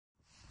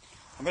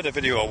I made a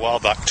video a while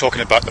back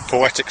talking about the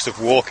Poetics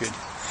of Walking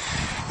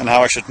and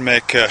how I should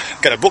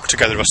get a book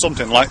together or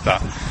something like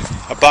that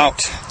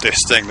about this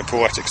thing, the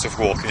Poetics of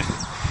Walking.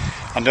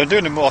 And I'm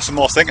doing some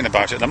more thinking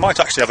about it, and I might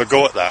actually have a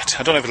go at that.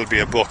 I don't know if it'll be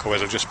a book or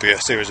whether it'll just be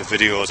a series of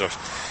videos or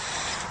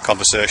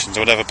conversations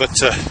or whatever, but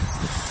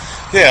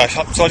yeah,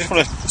 so I just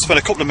want to spend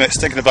a couple of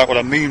minutes thinking about what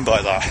I mean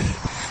by that.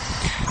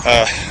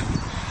 I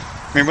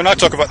mean, when I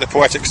talk about the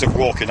Poetics of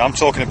Walking, I'm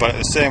talking about it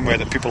the same way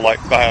that people like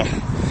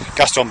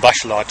Gaston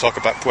Bachelard talk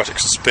about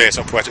Poetics of Space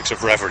or Poetics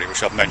of Reverie,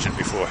 which I've mentioned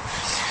before.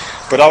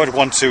 But I would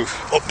want to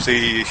up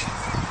the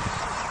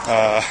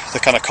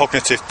kind of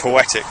cognitive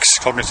poetics,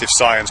 cognitive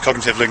science,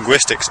 cognitive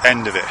linguistics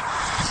end of it.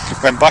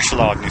 When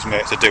Bachelard and his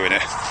mates are doing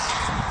it,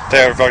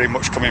 they're very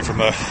much coming from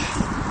I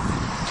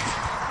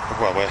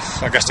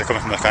guess they're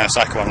coming from a kind of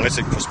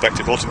psychoanalytic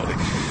perspective ultimately.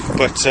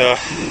 But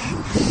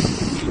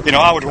you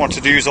know, I would want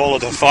to use all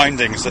of the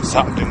findings that's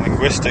happened in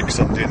linguistics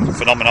and in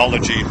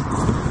phenomenology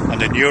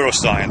and in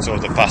neuroscience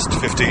over the past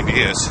 15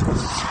 years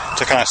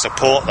to kind of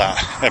support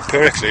that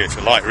empirically, if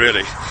you like,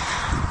 really.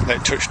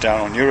 Let touch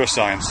down on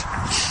neuroscience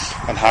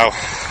and how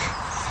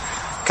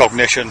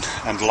cognition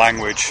and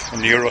language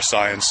and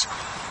neuroscience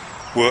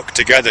work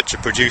together to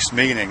produce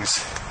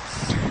meanings,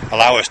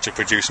 allow us to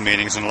produce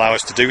meanings and allow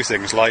us to do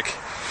things like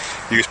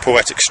use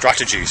poetic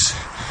strategies,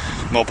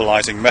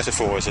 mobilising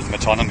metaphors and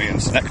metonymy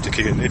and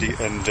synecdoche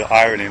and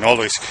irony and all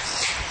these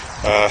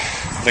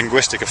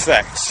linguistic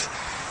effects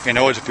in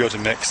order to be able to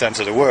make sense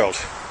of the world.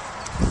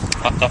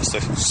 That's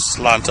the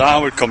slant I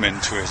would come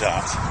into it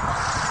at.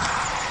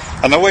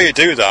 And the way you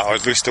do that, or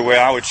at least the way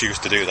I would choose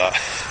to do that,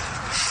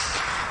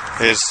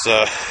 is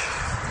I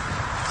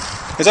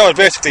would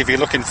basically be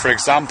looking for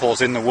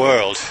examples in the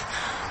world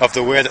of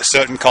the way that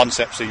certain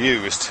concepts are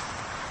used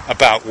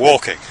about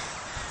walking.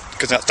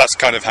 Because that's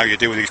kind of how you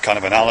do these kind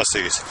of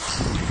analyses.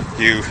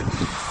 You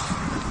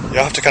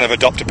have to kind of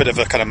adopt a bit of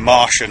a kind of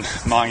Martian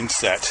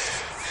mindset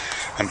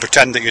and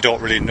pretend that you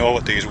don't really know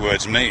what these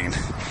words mean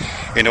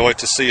in order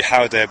to see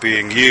how they're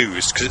being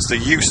used, because it's the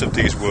use of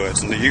these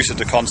words and the use of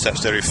the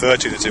concepts they refer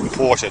to that's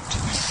important,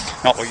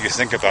 not what you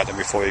think about them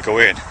before you go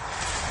in.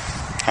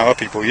 How are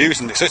people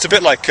using it? So it's a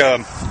bit like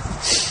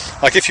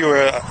if you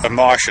were a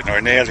Martian or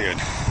an alien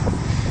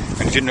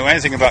and you didn't know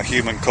anything about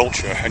human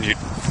culture and you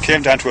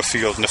came down to a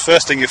field and the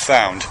first thing you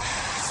found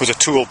was a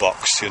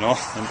toolbox, you know,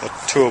 a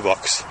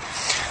toolbox.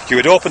 You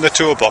would open the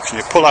toolbox and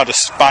you pull out a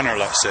spanner,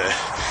 let's say,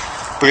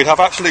 but you'd have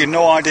absolutely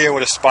no idea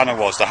what a spanner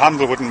was. The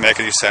handle wouldn't make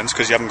any sense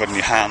because you haven't got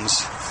any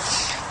hands.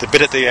 The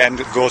bit at the end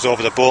that goes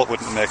over the bolt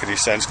wouldn't make any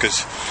sense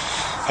because,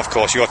 of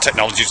course, your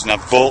technology doesn't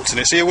have bolts in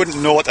it, so you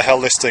wouldn't know what the hell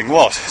this thing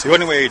was. The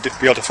only way you'd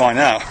be able to find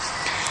out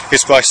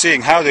is by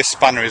seeing how this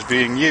spanner is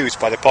being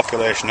used by the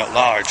population at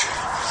large.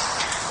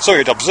 So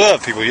you'd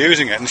observe people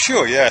using it, and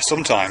sure, yeah,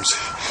 sometimes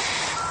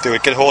they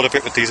would get hold of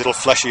it with these little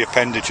fleshy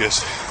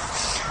appendages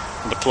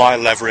and apply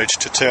leverage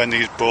to turn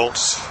these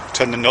bolts,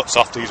 turn the nuts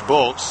off these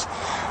bolts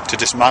to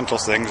dismantle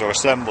things or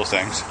assemble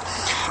things.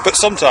 But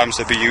sometimes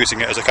they'd be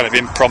using it as a kind of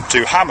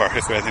impromptu hammer,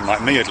 if they're anything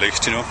like me at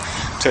least, you know,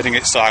 turning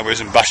it sideways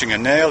and bashing a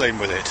nail in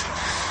with it.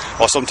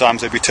 Or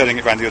sometimes they'd be turning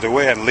it around the other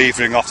way and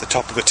levering off the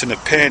top of a tin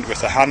of paint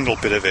with the handle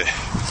bit of it.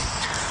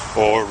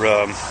 Or,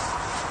 I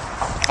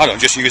don't know,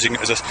 just using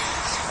it as a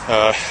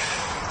I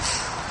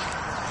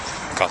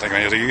can't think of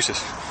any other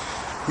uses.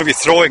 Maybe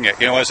throwing it,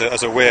 you know, as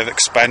a way of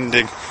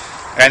expending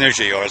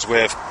energy or as a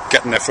way of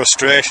getting their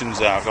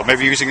frustrations out. Or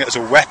maybe using it as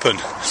a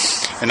weapon.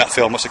 In that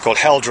film, what's it called?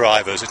 Hell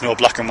Drivers. It's no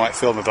black and white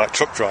film about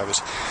truck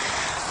drivers.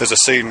 There's a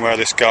scene where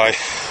this guy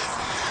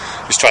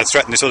is trying to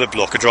threaten this other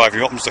bloke. A driver,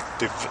 he opens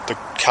the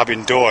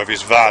cabin door of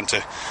his van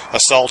to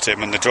assault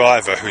him, and the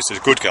driver, who's a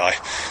good guy,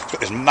 has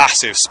got this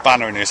massive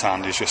spanner in his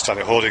hand. He's just kind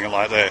of holding it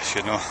like this,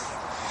 you know.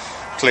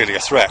 Clearly a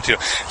threat, you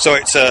know. So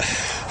it's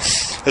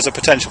there's a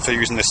potential for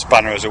using this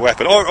spanner as a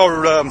weapon, or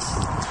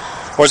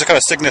as a kind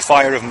of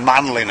signifier of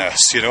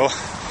manliness, you know.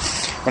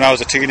 When I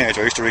was a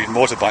teenager, I used to read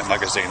motorbike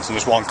magazines, and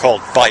there's one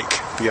called Bike,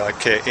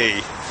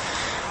 B-I-K-E,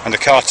 and the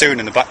cartoon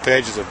in the back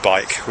pages of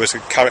Bike was a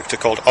character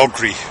called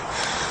Ogre,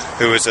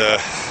 who was a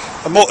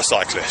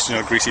motorcyclist, you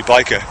know, a greasy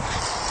biker,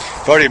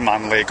 very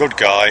manly, good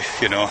guy,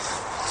 you know,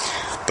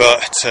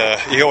 but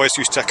he always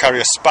used to carry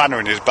a spanner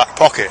in his back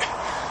pocket,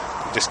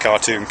 this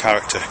cartoon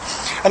character,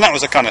 and that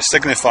was a kind of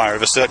signifier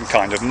of a certain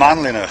kind of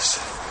manliness,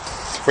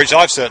 which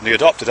I've certainly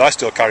adopted. I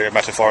still carry a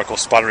metaphorical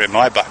spanner in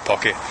my back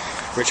pocket,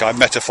 which I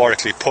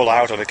metaphorically pull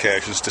out on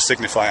occasions to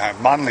signify how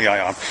manly I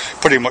am,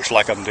 pretty much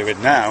like I'm doing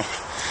now,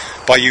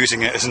 by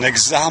using it as an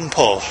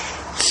example.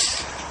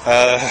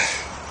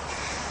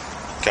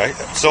 Okay,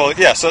 so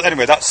yeah, so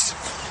anyway, that's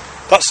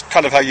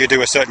kind of how you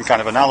do a certain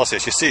kind of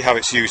analysis. You see how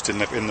it's used you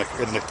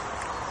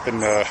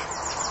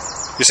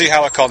see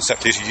how a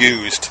concept is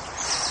used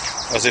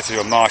as if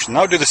you're a Martian.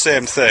 Now do the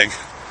same thing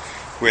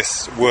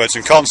with words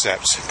and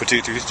concepts,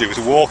 particularly to do with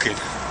walking.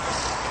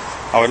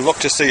 I would look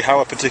to see how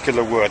a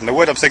particular word, and the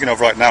word I'm thinking of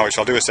right now, which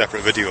I'll do a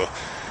separate video,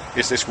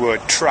 is this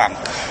word tramp.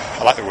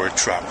 I like the word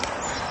tramp.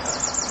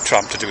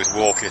 Tramp to do with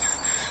walking.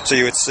 So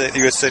you would say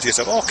to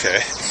yourself,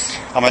 okay,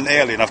 I'm an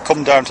alien, I've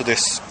come down to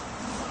this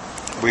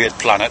weird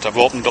planet, I've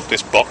opened up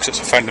this box. It's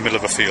found in the middle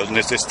of a field, and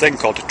there's this thing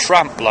called a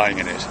tramp lying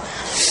in it.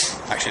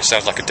 Actually, it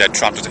sounds like a dead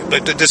tramp.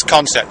 But this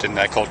concept in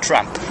there called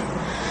tramp.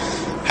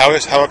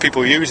 How are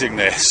people using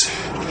this?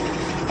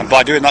 And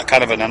by doing that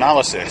kind of an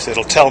analysis,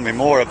 it'll tell me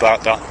more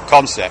about that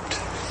concept.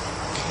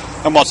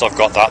 And once I've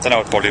got that, then I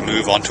would probably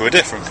move on to a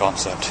different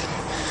concept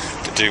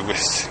to do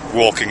with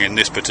walking in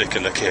this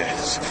particular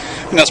case.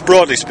 And that's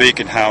broadly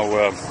speaking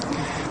how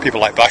people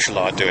like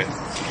Bachelard do it.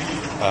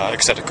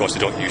 Except, of course, they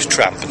don't use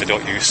tramp and they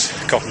don't use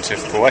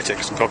cognitive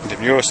poetics and cognitive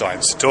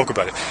neuroscience to talk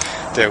about it.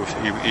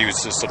 They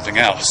use something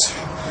else.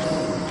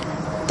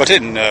 But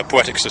in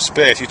Poetics of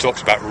Space, he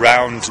talks about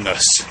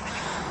roundness,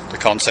 the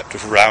concept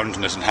of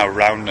roundness and how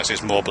roundness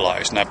is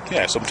mobilised. Now,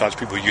 yeah, sometimes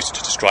people use it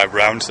to describe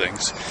round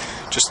things,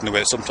 just in the way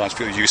that sometimes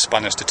people use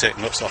spanners to take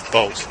nuts off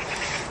bolts.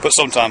 But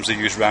sometimes they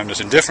use roundness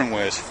in different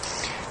ways.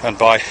 And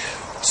by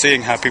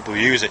seeing how people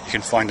use it, you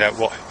can find out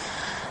what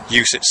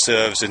use it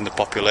serves in the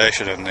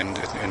population and in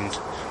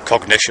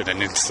cognition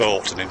and in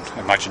thought and in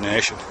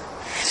imagination.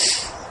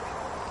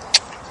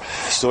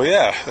 So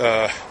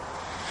yeah,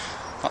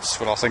 that's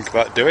what I'll think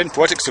about doing.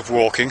 Poetics of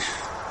Walking.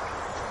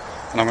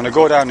 And I'm going to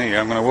go down here,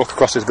 I'm going to walk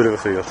across this bit of a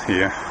field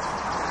here,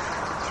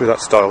 through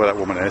that stile where that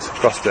woman is,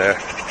 across there,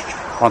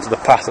 onto the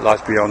path that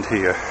lies beyond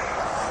here.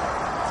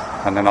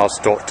 And then I'll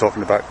start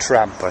talking about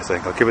tramp, I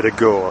think. I'll give it a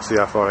go, I'll see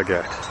how far I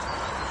get.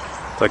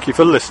 Thank you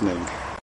for listening.